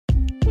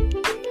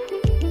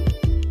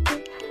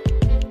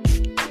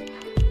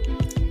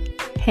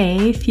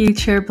Hey,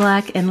 future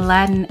Black and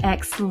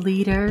Latinx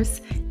leaders.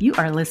 You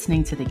are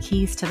listening to the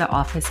Keys to the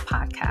Office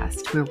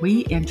podcast, where we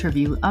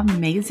interview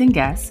amazing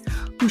guests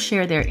who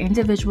share their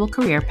individual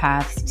career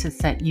paths to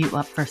set you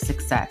up for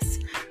success.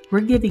 We're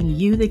giving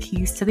you the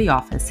keys to the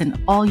office,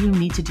 and all you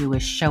need to do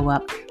is show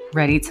up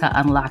ready to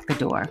unlock the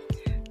door.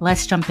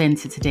 Let's jump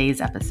into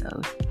today's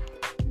episode.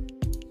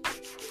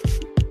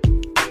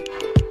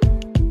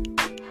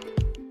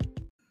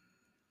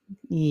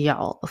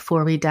 Y'all,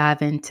 before we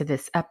dive into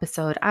this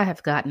episode, I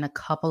have gotten a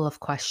couple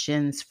of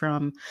questions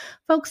from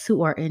folks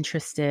who are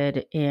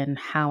interested in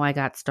how I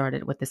got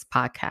started with this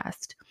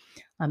podcast.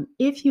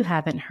 If you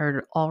haven't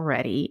heard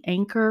already,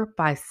 Anchor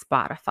by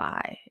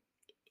Spotify,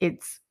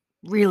 it's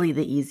really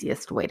the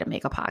easiest way to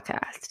make a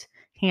podcast,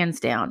 hands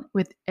down,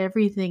 with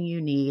everything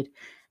you need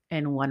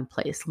in one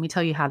place. Let me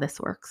tell you how this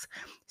works.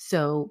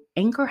 So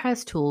Anchor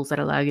has tools that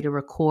allow you to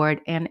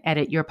record and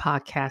edit your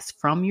podcast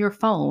from your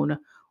phone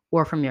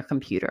or from your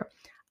computer.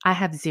 I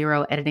have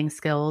zero editing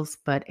skills,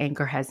 but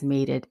Anchor has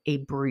made it a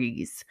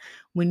breeze.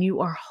 When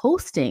you are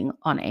hosting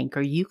on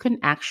Anchor, you can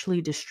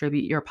actually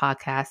distribute your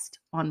podcast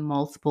on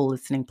multiple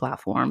listening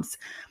platforms.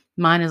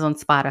 Mine is on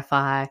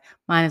Spotify,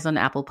 mine is on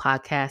Apple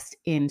Podcasts,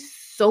 and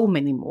so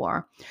many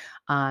more.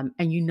 And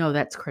you know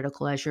that's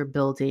critical as you're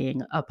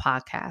building a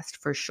podcast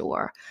for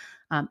sure.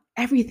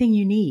 Everything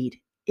you need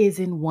is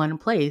in one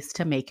place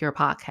to make your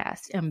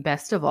podcast. And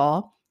best of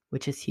all,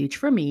 which is huge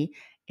for me,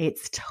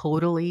 it's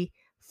totally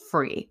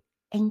free.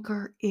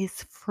 Anchor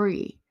is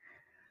free.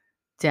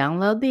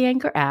 Download the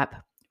Anchor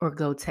app or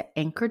go to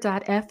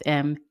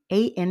anchor.fm,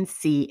 ANCHOR.F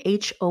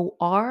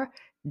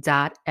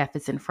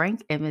as in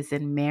Frank, M as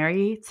in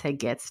Mary, to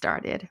get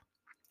started.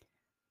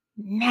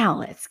 Now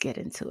let's get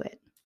into it.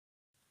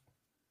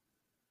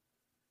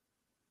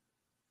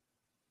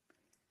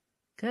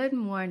 Good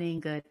morning,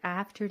 good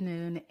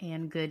afternoon,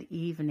 and good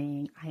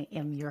evening. I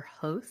am your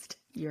host,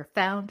 your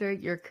founder,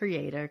 your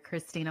creator,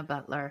 Christina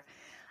Butler.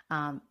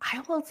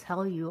 I will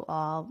tell you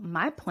all,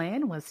 my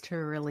plan was to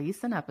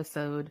release an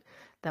episode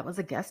that was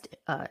a guest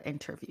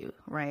interview,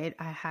 right?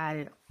 I had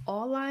it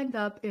all lined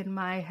up in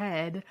my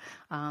head,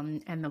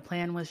 and the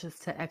plan was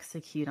just to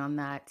execute on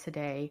that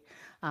today.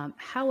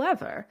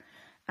 However,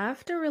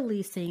 after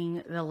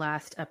releasing the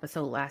last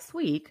episode last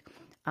week,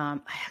 I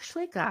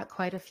actually got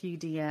quite a few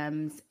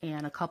DMs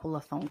and a couple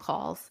of phone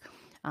calls.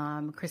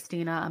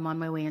 Christina, I'm on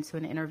my way into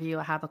an interview.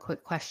 I have a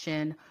quick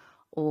question.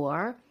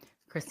 Or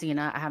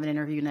Christina, I have an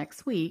interview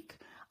next week.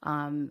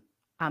 I'm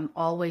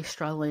always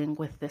struggling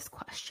with this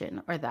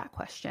question or that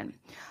question.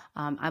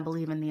 I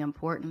believe in the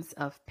importance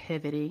of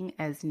pivoting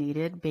as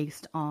needed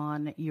based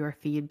on your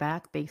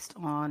feedback, based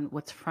on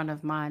what's front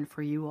of mind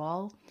for you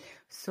all.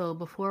 So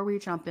before we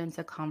jump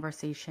into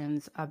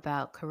conversations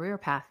about career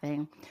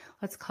pathing,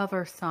 let's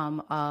cover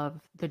some of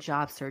the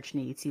job search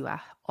needs you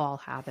all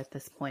have at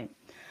this point.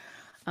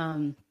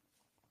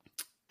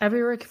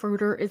 Every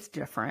recruiter is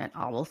different.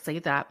 I will say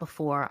that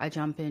before I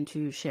jump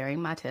into sharing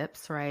my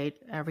tips, right?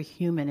 Every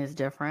human is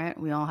different.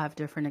 We all have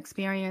different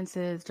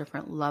experiences,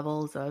 different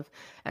levels of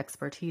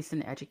expertise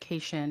and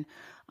education.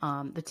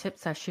 The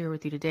tips I share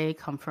with you today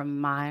come from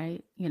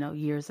my,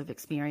 years of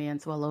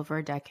experience, well over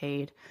a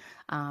decade.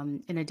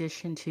 In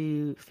addition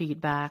to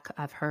feedback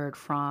I've heard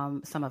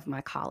from some of my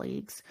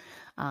colleagues.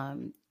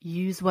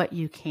 Use what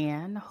you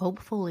can.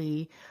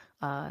 Hopefully,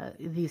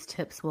 these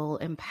tips will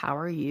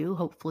empower you.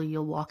 Hopefully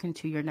you'll walk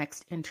into your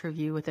next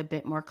interview with a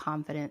bit more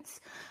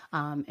confidence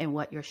in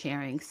what you're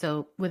sharing.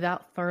 So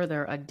without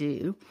further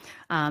ado,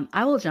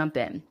 I will jump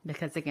in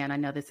because again, I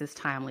know this is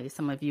timely.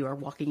 Some of you are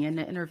walking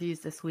into interviews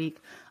this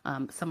week.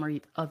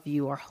 Some of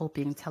you are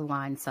hoping to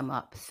line some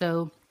up.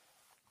 So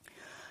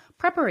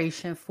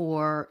preparation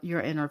for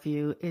your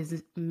interview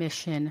is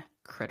mission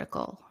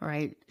critical,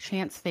 right?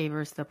 Chance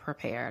favors the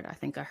prepared. I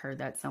think I heard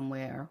that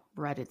somewhere,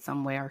 read it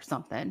somewhere or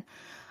something.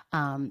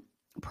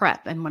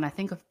 Prep. And when I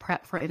think of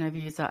prep for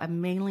interviews, I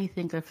mainly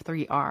think of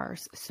 3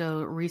 R's.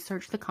 So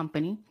research the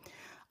company,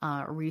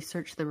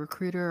 research the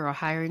recruiter or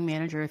hiring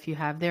manager if you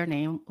have their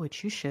name,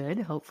 which you should,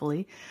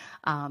 hopefully.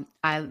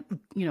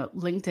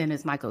 LinkedIn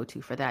is my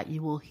go-to for that.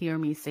 You will hear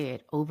me say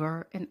it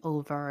over and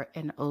over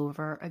and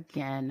over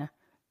again.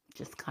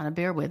 Just kind of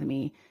bear with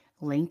me.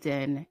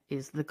 LinkedIn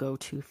is the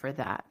go-to for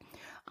that.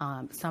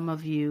 Some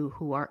of you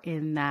who are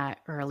in that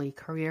early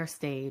career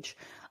stage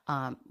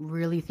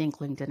really think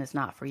LinkedIn is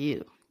not for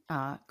you.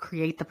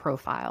 Create the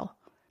profile,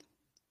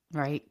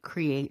 right?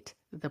 Create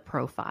the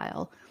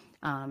profile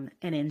and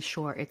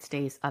ensure it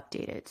stays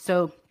updated.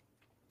 So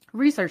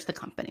research the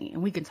company,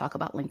 and we can talk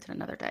about LinkedIn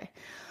another day.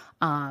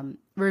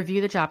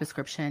 Review the job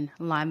description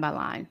line by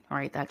line, all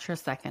right? That's your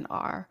second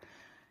R.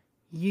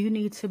 You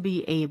need to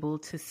be able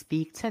to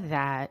speak to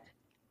that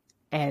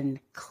and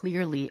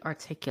clearly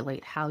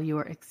articulate how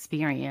your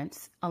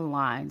experience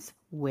aligns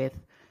with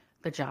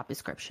the job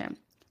description.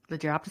 The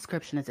job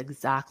description is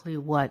exactly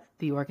what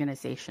the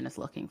organization is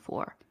looking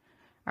for.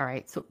 All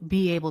right. So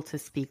be able to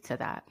speak to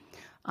that.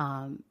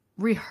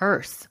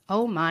 Rehearse.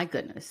 Oh my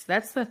goodness.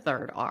 That's the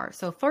third R.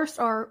 So first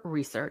R,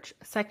 research.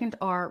 Second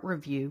R,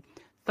 review.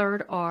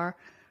 Third R,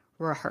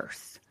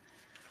 rehearse.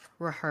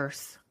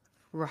 rehearse,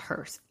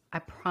 rehearse. I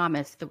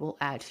promise it will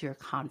add to your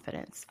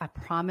confidence. I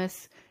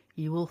promise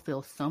you will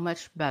feel so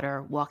much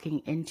better walking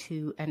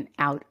into and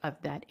out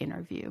of that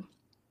interview.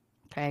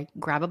 Okay,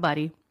 grab a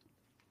buddy,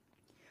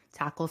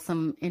 tackle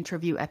some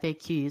interview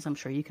FAQs. I'm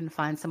sure you can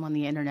find some on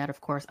the internet.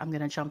 Of course, I'm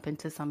going to jump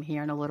into some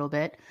here in a little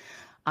bit.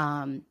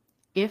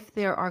 If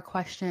there are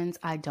questions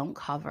I don't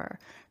cover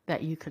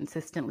that you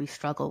consistently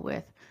struggle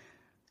with,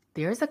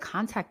 there's a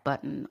contact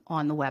button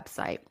on the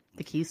website,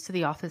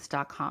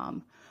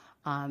 thekeystotheoffice.com.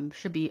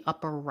 Should be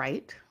upper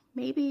right,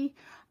 maybe.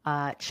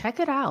 Check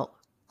it out.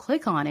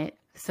 Click on it.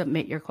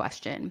 Submit your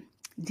question.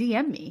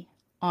 DM me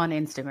on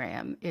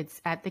Instagram.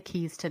 It's at the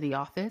Keys to the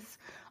Office.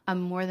 I'm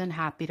more than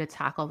happy to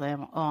tackle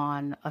them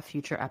on a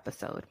future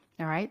episode.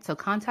 All right. So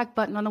contact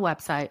button on the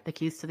website,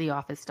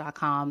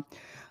 thekeystotheoffice.com,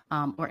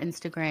 or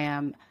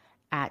Instagram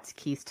at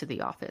Keys to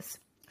the Office.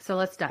 So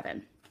let's dive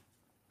in.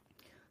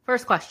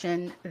 First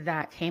question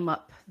that came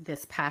up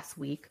this past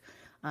week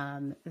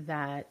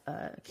that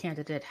a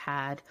candidate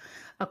had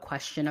a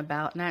question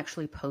about, and I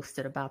actually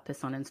posted about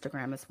this on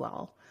Instagram as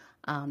well.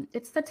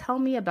 It's the tell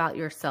me about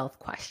yourself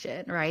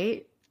question,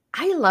 right?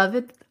 I love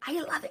it.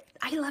 I love it.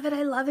 I love it.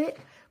 I love it.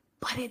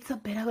 But it's a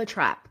bit of a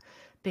trap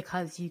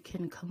because you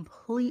can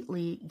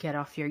completely get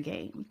off your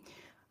game.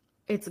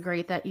 It's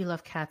great that you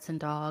love cats and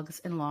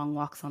dogs and long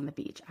walks on the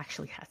beach. I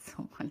actually had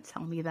someone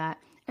tell me that,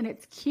 and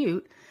it's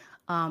cute,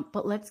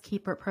 but let's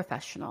keep it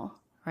professional,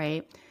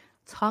 right?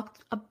 Talk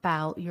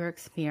about your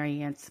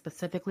experience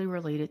specifically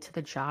related to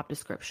the job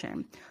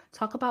description.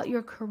 Talk about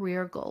your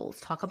career goals.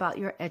 Talk about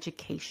your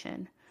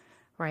education,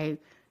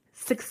 right?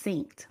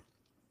 Succinct.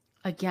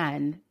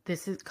 Again,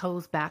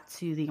 goes back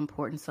to the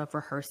importance of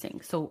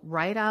rehearsing. So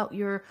write out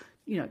your,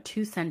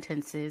 2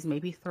 sentences,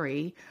 maybe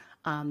 3,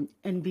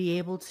 and be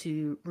able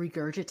to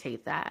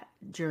regurgitate that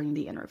during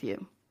the interview.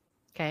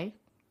 Okay?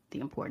 The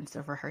importance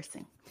of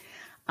rehearsing.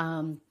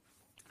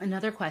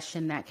 Another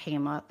question that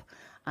came up,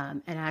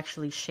 and I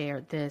actually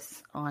shared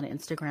this on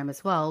Instagram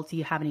as well. Do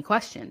you have any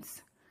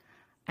questions?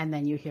 And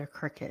then you hear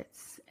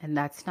crickets, and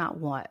that's not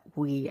what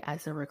we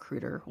as a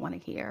recruiter want to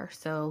hear.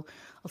 So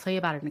I'll tell you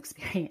about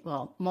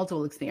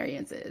multiple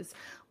experiences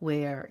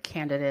where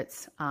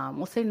candidates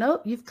will say,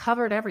 no, you've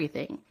covered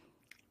everything.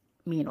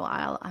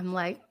 Meanwhile, I'm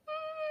like,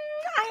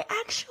 I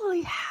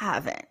actually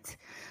haven't.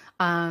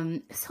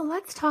 So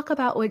let's talk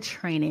about what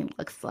training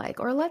looks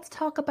like, or let's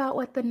talk about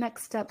what the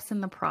next steps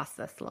in the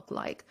process look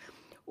like.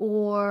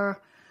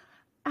 Or,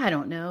 I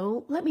don't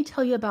know, let me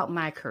tell you about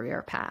my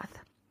career path,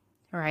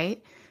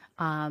 right?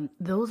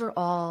 Those are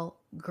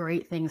all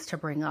great things to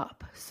bring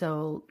up.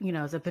 So,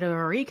 as a bit of a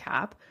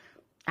recap,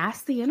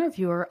 ask the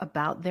interviewer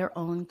about their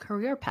own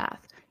career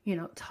path.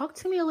 Talk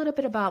to me a little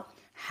bit about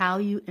how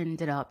you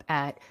ended up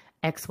at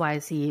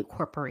XYZ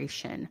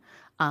Corporation,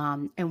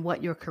 and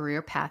what your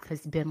career path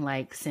has been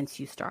like since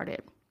you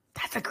started.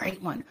 That's a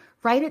great one.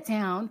 Write it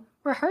down,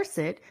 rehearse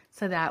it,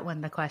 so that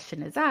when the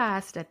question is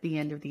asked at the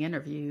end of the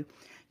interview,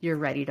 you're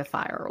ready to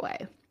fire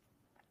away.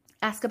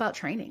 Ask about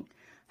training.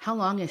 How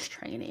long is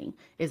training?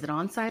 Is it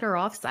on-site or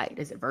off-site?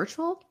 Is it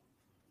virtual?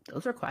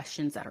 Those are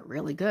questions that are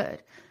really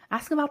good.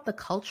 Ask about the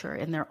culture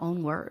in their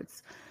own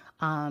words.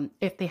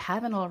 If they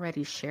haven't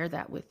already shared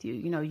that with you,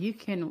 you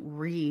can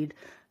read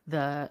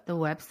the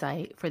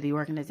website for the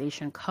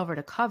organization cover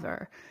to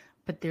cover,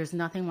 but there's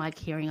nothing like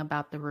hearing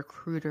about the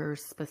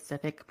recruiter's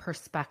specific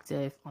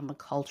perspective on the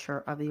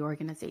culture of the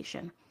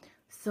organization.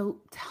 So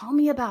tell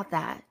me about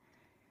that.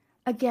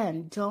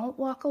 Again, don't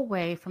walk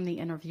away from the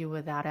interview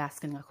without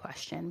asking a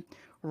question.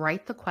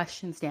 Write the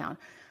questions down.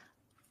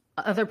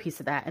 Other piece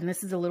of that, and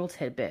this is a little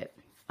tidbit,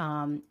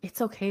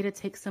 it's okay to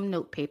take some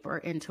note paper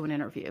into an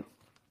interview.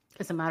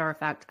 As a matter of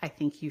fact, I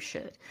think you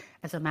should.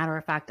 As a matter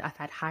of fact, I've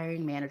had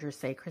hiring managers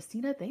say,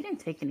 Christina, they didn't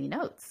take any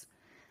notes.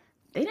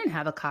 They didn't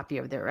have a copy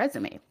of their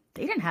resume.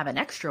 They didn't have an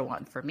extra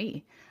one for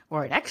me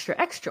or an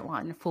extra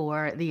one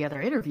for the other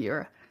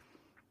interviewer.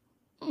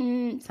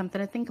 Something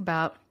to think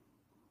about.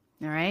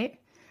 All right.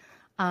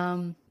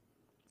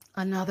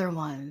 Another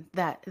one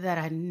that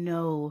I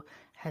know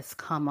has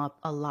come up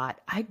a lot.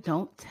 I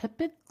don't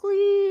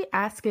typically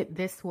ask it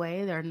this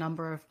way. There are a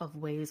number of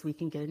ways we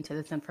can get into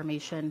this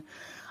information.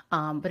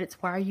 But it's,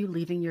 why are you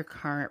leaving your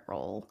current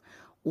role?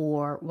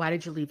 Or why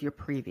did you leave your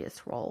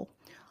previous role?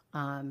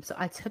 So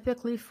I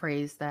typically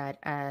phrase that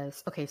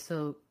as, okay,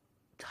 so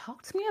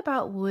talk to me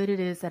about what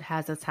it is that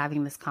has us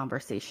having this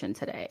conversation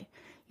today.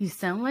 You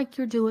sound like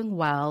you're doing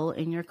well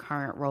in your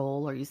current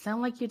role, or you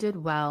sound like you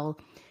did well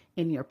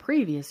in your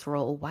previous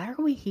role. Why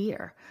are we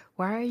here?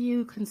 Why are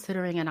you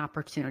considering an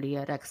opportunity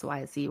at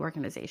XYZ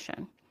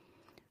organization?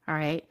 All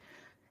right.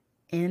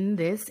 In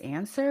this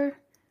answer,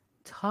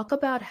 talk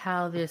about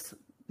how this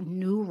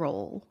new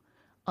role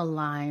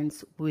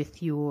aligns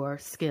with your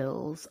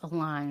skills,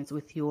 aligns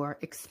with your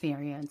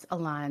experience,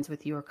 aligns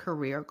with your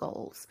career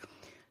goals.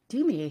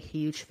 Do me a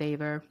huge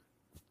favor.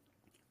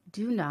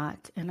 Do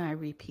not, and I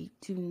repeat,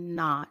 do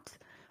not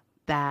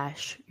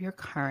bash your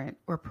current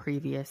or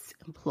previous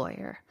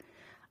employer.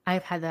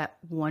 I've had that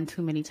one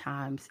too many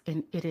times,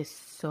 and it is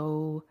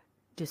so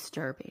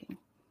disturbing.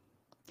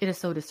 It is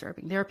so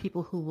disturbing. There are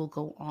people who will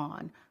go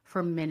on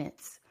for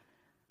minutes.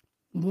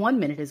 1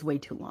 minute is way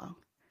too long.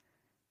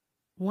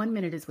 1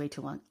 minute is way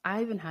too long.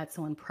 I even had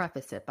someone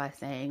preface it by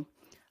saying,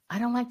 I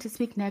don't like to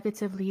speak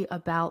negatively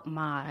about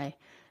my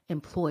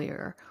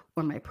employer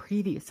or my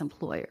previous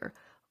employer,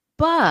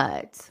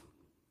 but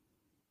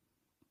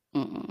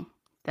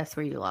that's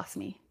where you lost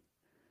me.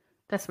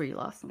 That's where you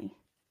lost me,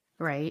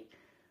 right?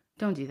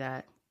 Don't do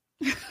that.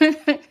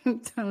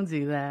 Don't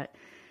do that.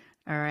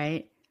 All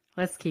right.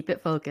 Let's keep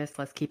it focused.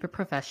 Let's keep it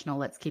professional.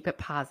 Let's keep it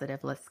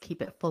positive. Let's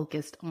keep it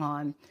focused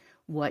on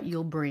what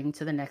you'll bring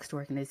to the next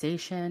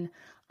organization.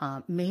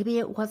 Maybe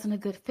it wasn't a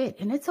good fit,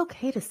 and it's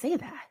okay to say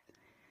that.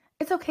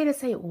 It's okay to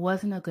say it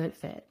wasn't a good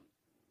fit,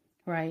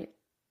 right?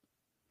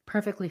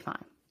 Perfectly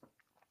fine.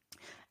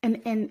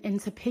 And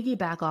to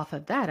piggyback off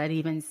of that, I'd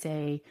even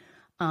say,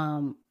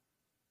 why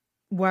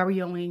were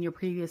you only in your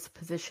previous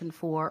position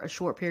for a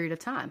short period of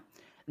time?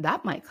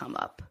 That might come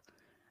up.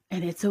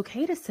 And it's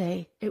okay to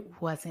say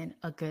it wasn't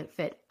a good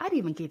fit. I'd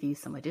even give you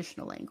some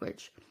additional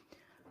language.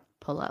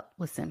 Pull up,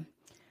 listen.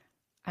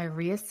 I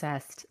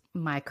reassessed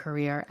my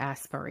career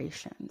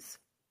aspirations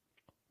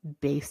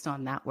based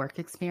on that work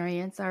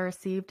experience I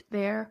received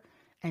there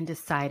and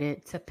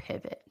decided to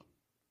pivot.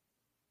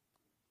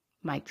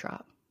 Mic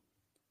drop.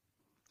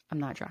 I'm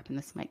not dropping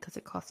this mic because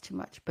it costs too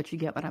much, but you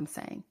get what I'm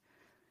saying.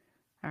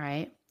 All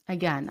right.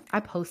 Again,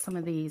 I post some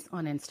of these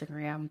on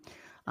Instagram.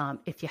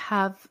 If you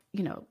have,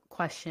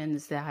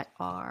 questions that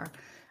are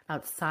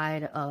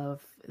outside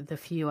of the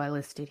few I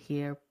listed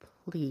here,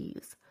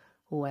 please,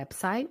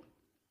 website,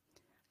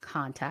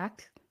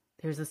 contact.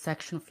 There's a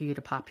section for you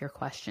to pop your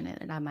question in,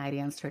 and I might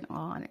answer it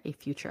on a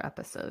future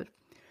episode.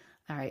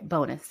 All right,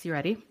 bonus. You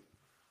ready?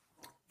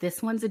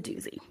 This one's a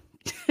doozy.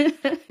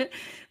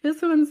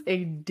 This one's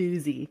a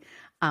doozy.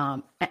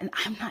 And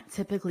I'm not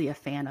typically a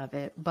fan of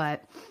it,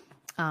 but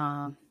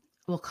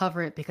we'll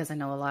cover it because I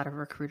know a lot of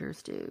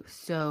recruiters do.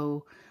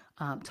 So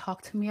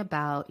talk to me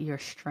about your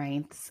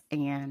strengths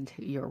and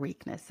your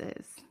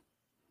weaknesses.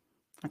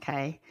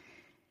 Okay.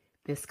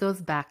 This goes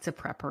back to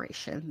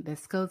preparation.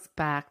 This goes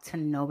back to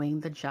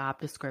knowing the job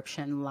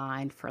description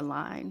line for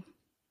line.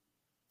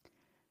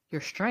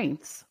 Your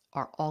strengths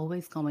are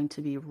always going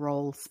to be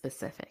role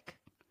specific.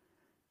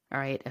 All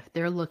right. If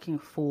they're looking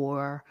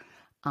for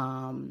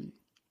an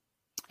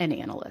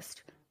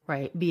analyst,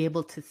 right, be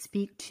able to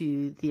speak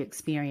to the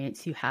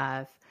experience you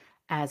have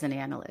as an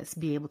analyst,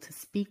 be able to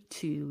speak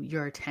to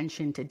your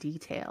attention to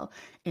detail.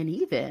 And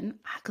even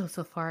I go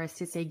so far as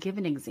to say, give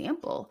an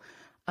example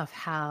of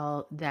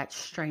how that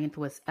strength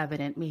was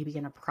evident maybe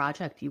in a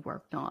project you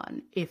worked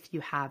on, if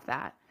you have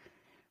that,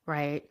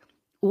 right?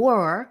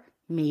 Or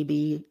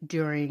maybe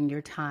during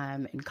your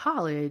time in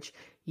college,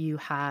 you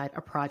had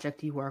a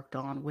project you worked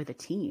on with a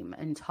team,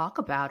 and talk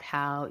about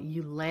how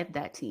you led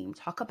that team.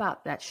 Talk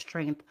about that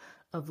strength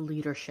of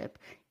leadership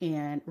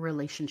and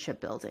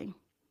relationship building.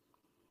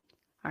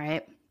 All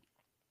right.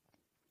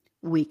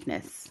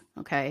 Weakness.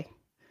 Okay.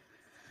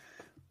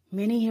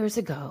 Many years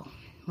ago,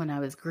 when I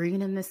was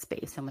green in this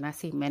space, and when I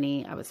say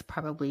many, I was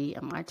probably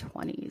in my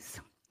 20s.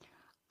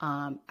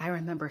 I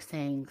remember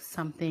saying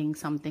something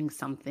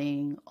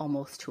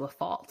almost to a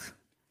fault.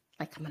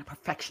 Like I'm a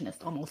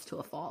perfectionist almost to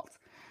a fault.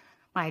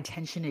 My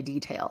attention to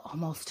detail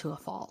almost to a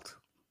fault.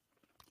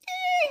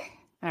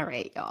 All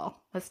right, y'all,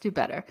 let's do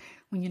better.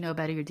 When you know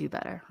better, you do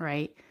better,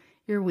 right?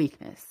 Your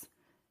weakness.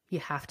 You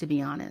have to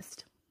be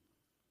honest.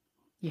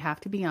 You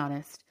have to be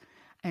honest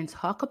and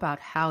talk about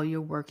how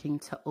you're working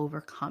to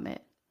overcome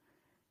it.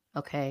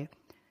 Okay.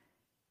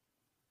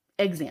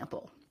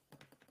 Example.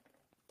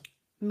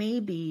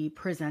 Maybe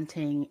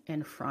presenting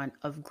in front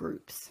of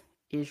groups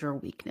is your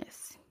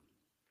weakness.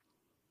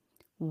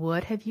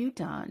 What have you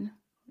done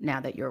now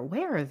that you're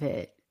aware of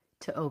it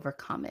to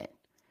overcome it?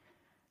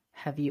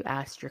 Have you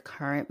asked your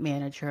current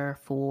manager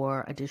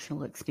for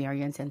additional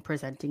experience in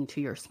presenting to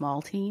your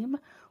small team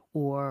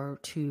or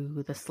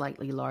to the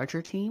slightly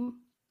larger team?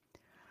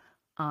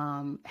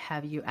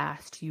 Have you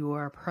asked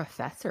your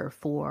professor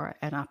for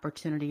an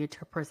opportunity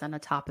to present a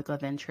topic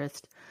of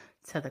interest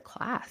to the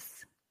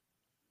class?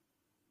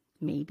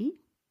 Maybe.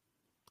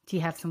 Do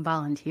you have some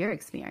volunteer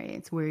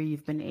experience where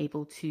you've been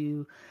able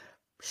to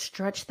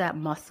stretch that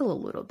muscle a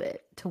little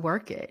bit to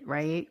work it,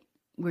 right?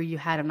 Where you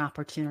had an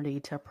opportunity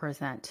to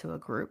present to a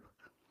group.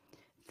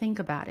 Think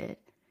about it.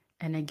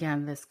 And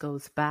again, this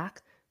goes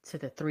back to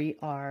the 3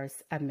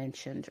 R's I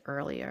mentioned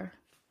earlier,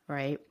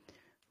 right?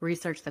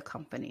 Research the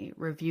company,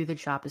 review the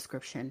job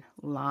description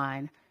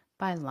line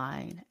by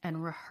line,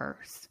 and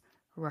rehearse,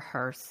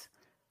 rehearse,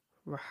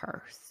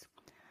 rehearse.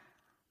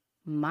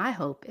 My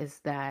hope is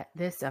that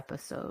this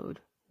episode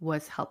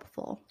was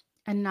helpful,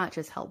 and not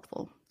just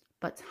helpful,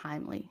 but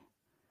timely.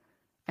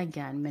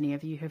 Again, many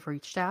of you have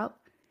reached out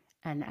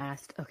and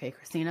asked, okay,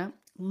 Christina,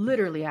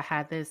 literally I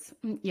had this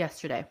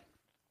yesterday.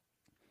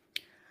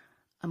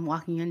 I'm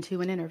walking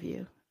into an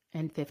interview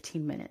in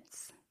 15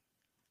 minutes.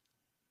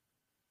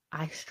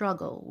 I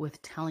struggle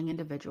with telling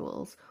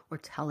individuals or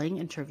telling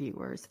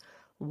interviewers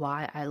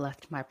why I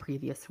left my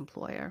previous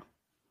employer.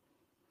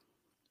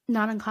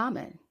 Not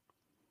uncommon.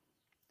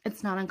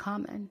 It's not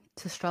uncommon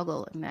to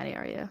struggle in that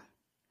area.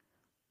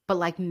 But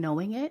like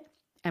knowing it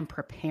and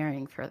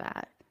preparing for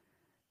that,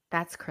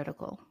 that's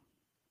critical.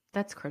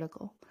 That's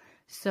critical.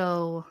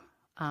 So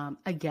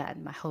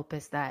again, my hope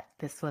is that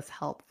this was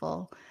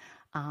helpful.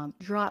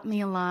 Drop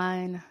me a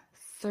line,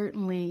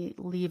 certainly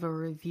leave a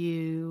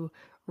review,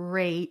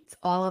 rate,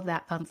 all of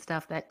that fun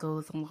stuff that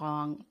goes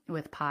along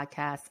with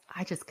podcasts.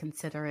 I just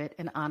consider it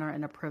an honor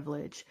and a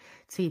privilege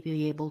to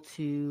be able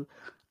to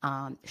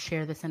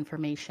share this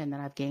information that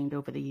I've gained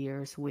over the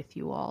years with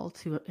you all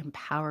to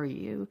empower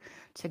you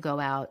to go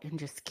out and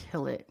just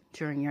kill it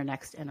during your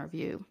next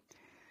interview.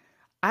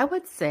 I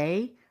would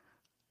say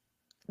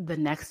the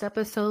next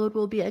episode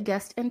will be a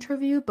guest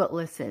interview, but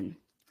listen,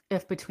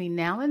 if between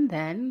now and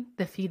then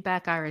the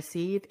feedback I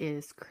receive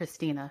is,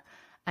 Christina,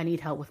 I need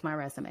help with my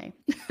resume.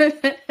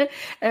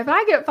 If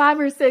I get 5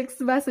 or 6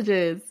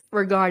 messages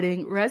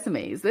regarding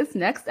resumes, this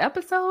next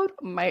episode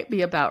might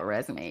be about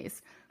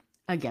resumes.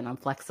 Again, I'm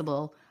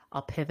flexible.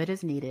 I'll pivot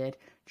as needed.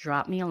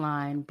 Drop me a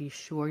line. Be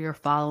sure you're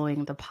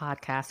following the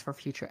podcast for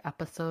future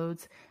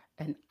episodes.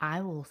 And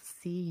I will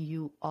see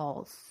you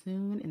all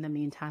soon. In the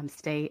meantime,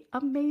 stay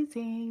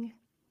amazing.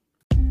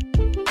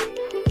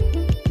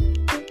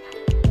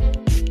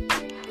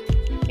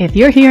 If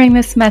you're hearing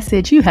this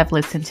message, you have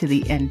listened to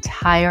the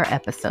entire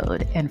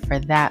episode, and for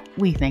that,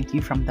 we thank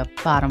you from the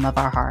bottom of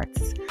our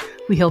hearts.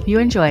 We hope you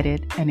enjoyed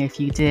it, and if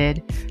you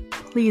did,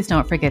 please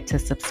don't forget to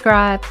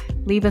subscribe,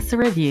 leave us a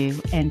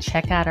review, and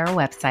check out our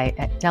website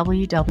at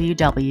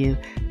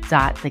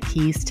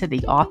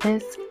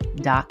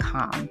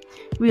www.thekeystotheoffice.com.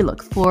 We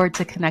look forward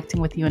to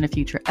connecting with you in a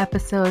future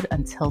episode.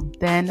 Until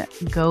then,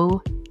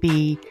 go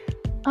be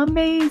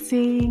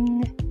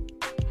amazing.